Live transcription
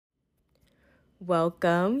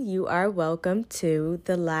Welcome. You are welcome to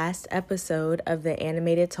the last episode of the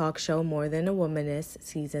animated talk show More Than a Womanist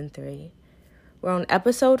Season 3. We're on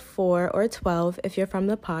episode 4 or 12 if you're from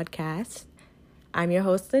the podcast. I'm your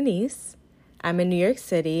host, Denise. I'm in New York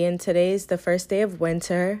City, and today is the first day of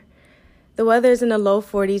winter. The weather's in the low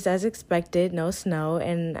 40s as expected, no snow,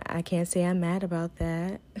 and I can't say I'm mad about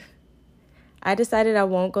that. I decided I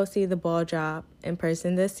won't go see the ball drop in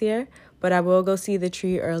person this year, but I will go see the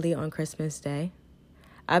tree early on Christmas Day.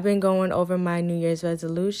 I've been going over my New Year's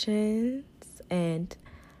resolutions, and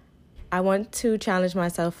I want to challenge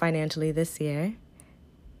myself financially this year.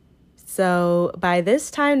 So by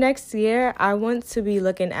this time next year, I want to be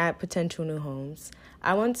looking at potential new homes.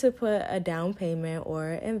 I want to put a down payment or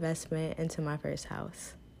investment into my first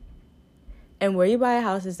house. And where you buy a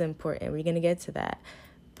house is important. We're going to get to that.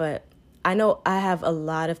 But I know I have a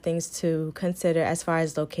lot of things to consider as far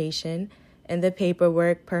as location and the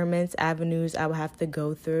paperwork, permits, avenues I will have to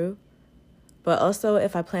go through. But also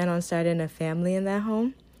if I plan on starting a family in that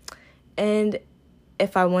home. And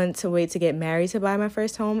if I want to wait to get married to buy my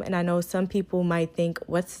first home. And I know some people might think,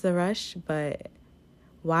 what's the rush? But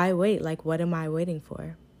why wait? Like, what am I waiting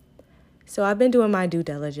for? So I've been doing my due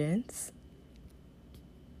diligence.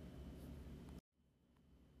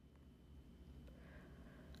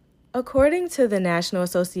 According to the National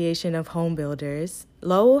Association of Home Builders,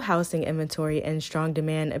 low housing inventory and strong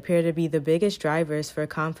demand appear to be the biggest drivers for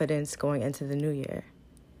confidence going into the new year.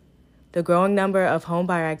 The growing number of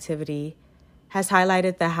homebuyer activity has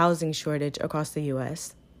highlighted the housing shortage across the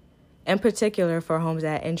U.S., in particular for homes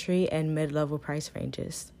at entry and mid-level price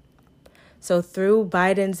ranges. So through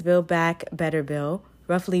Biden's Build Back Better bill,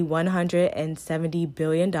 roughly $170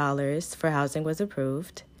 billion for housing was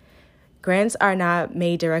approved. Grants are not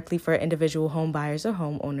made directly for individual home buyers or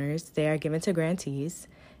homeowners. They are given to grantees,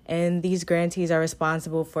 and these grantees are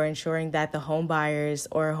responsible for ensuring that the home buyers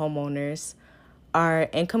or homeowners are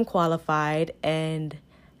income qualified and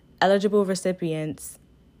eligible recipients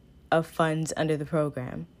of funds under the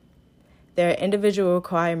program. There are individual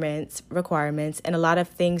requirements, and a lot of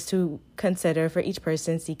things to consider for each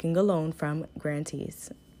person seeking a loan from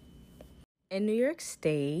grantees. In New York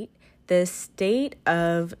State, the State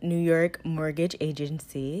of New York Mortgage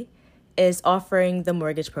Agency is offering the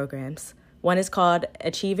mortgage programs. One is called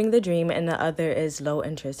Achieving the Dream, and the other is Low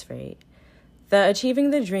Interest Rate. The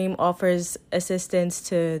Achieving the Dream offers assistance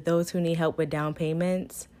to those who need help with down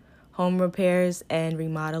payments, home repairs, and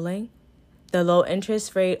remodeling. The Low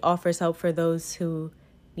Interest Rate offers help for those who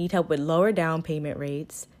need help with lower down payment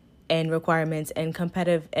rates and requirements and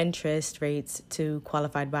competitive interest rates to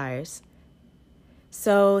qualified buyers.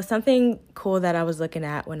 So something cool that I was looking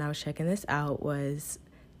at when I was checking this out was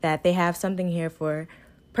that they have something here for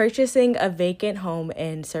purchasing a vacant home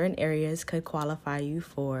in certain areas could qualify you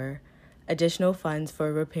for additional funds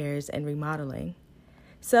for repairs and remodeling.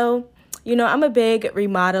 So, I'm a big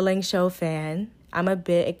remodeling show fan. I'm a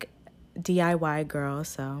big DIY girl,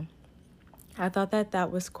 so I thought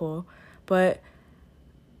that was cool. But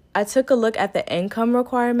I took a look at the income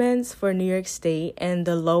requirements for New York State, and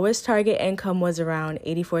the lowest target income was around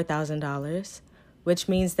 $84,000, which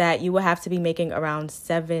means that you will have to be making around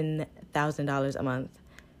 $7,000 a month.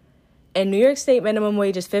 In New York State, minimum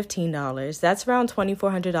wage is $15. That's around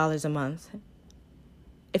 $2,400 a month.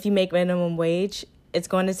 If you make minimum wage, it's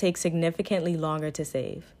going to take significantly longer to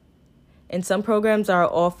save. And some programs are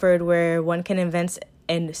offered where one can invest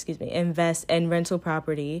in rental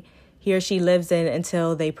property he or she lives in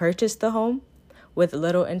until they purchase the home with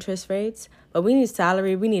little interest rates. But we need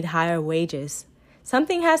salary, we need higher wages.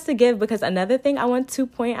 Something has to give, because another thing I want to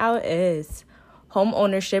point out is home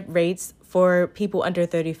ownership rates for people under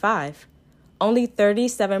 35. Only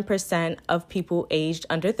 37% of people aged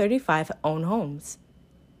under 35 own homes.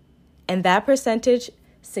 And that percentage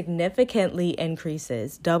significantly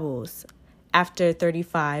increases, doubles, after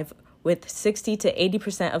 35, with 60 to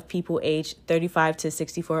 80% of people aged 35 to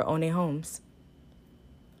 64 owning homes.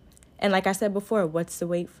 And like I said before, what's to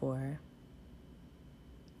wait for?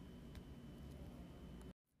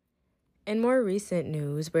 In more recent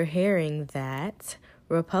news, we're hearing that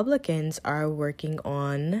Republicans are working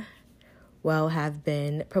on, have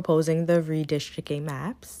been proposing the redistricting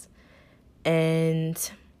maps.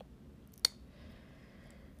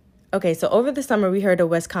 So over the summer, we heard a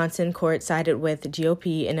Wisconsin court sided with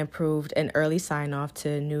GOP and approved an early sign-off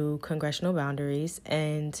to new congressional boundaries.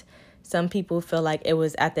 And some people feel like it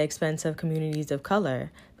was at the expense of communities of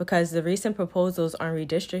color, because the recent proposals on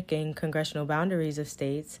redistricting congressional boundaries of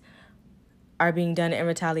states are being done in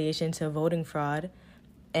retaliation to voting fraud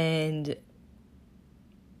and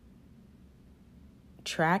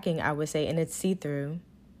tracking, I would say, and it's see-through.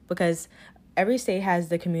 Because every state has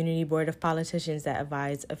the community board of politicians that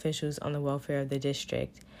advise officials on the welfare of the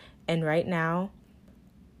district. And right now,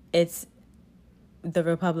 it's the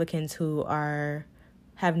Republicans who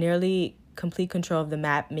have nearly complete control of the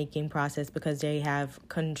map making process because they have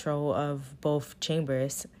control of both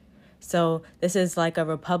chambers. So this is like a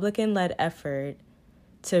Republican-led effort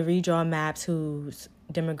to redraw maps whose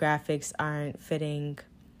demographics aren't fitting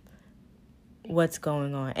what's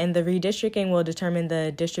going on. And the redistricting will determine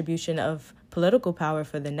the distribution of political power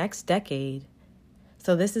for the next decade.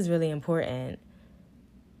 So this is really important.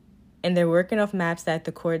 And they're working off maps that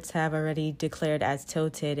the courts have already declared as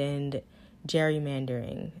tilted and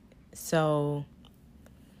gerrymandering. So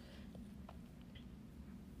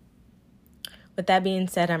with that being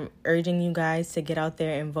said, I'm urging you guys to get out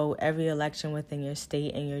there and vote. Every election within your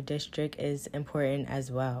state and your district is important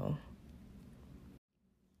as well.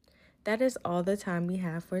 That is all the time we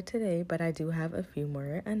have for today, but I do have a few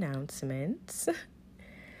more announcements.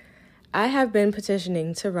 I have been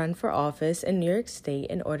petitioning to run for office in New York State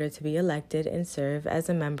in order to be elected and serve as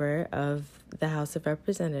a member of the House of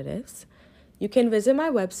Representatives. You can visit my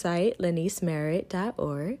website,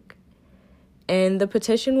 lenicemerritt.org, and the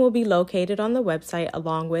petition will be located on the website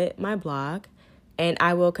along with my blog, and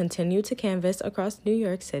I will continue to canvass across New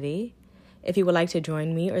York City. If you would like to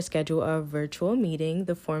join me or schedule a virtual meeting,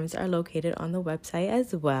 the forms are located on the website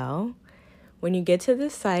as well. When you get to the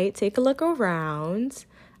site, take a look around.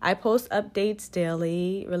 I post updates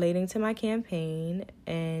daily relating to my campaign,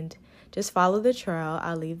 and just follow the trail.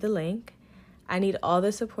 I'll leave the link. I need all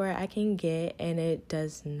the support I can get, and it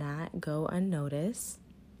does not go unnoticed.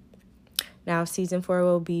 Now, season 4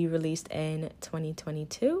 will be released in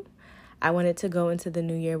 2022. I wanted to go into the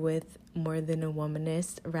new year with More Than a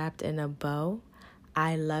Womanist wrapped in a bow.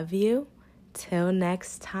 I love you. Till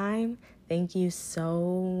next time, thank you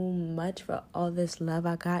so much for all this love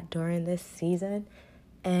I got during this season.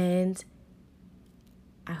 And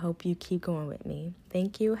I hope you keep going with me.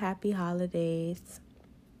 Thank you. Happy holidays.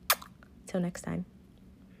 Till next time.